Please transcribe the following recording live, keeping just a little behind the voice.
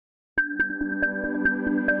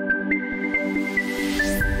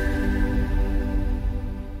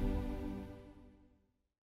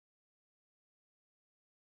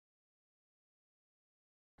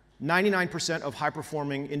99% of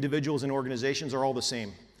high-performing individuals and organizations are all the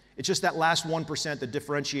same. It's just that last 1% that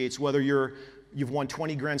differentiates whether you've won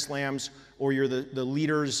 20 Grand Slams or you're the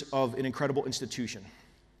leaders of an incredible institution.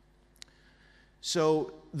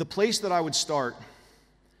 So the place that I would start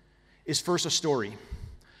is first a story.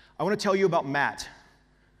 I want to tell you about Matt.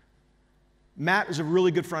 Matt is a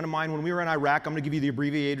really good friend of mine. When we were in Iraq, I'm going to give you the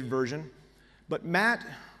abbreviated version, but Matt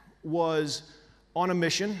was on a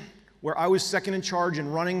mission where I was second in charge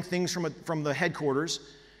and running things from the headquarters,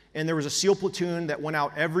 and there was a SEAL platoon that went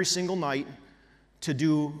out every single night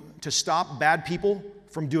to stop bad people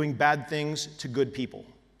from doing bad things to good people.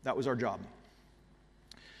 That was our job.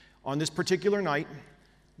 On this particular night,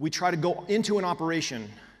 we try to go into an operation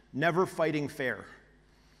never fighting fair.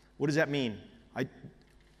 What does that mean? I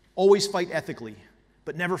always fight ethically,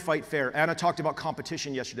 but never fight fair. Anna talked about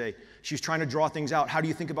competition yesterday. She was trying to draw things out. How do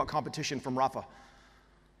you think about competition from Rafa?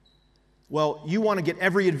 Well, you want to get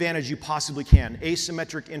every advantage you possibly can.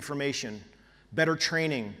 Asymmetric information, better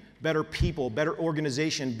training, better people, better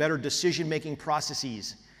organization, better decision-making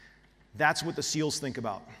processes. That's what the SEALs think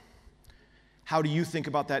about. How do you think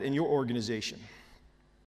about that in your organization?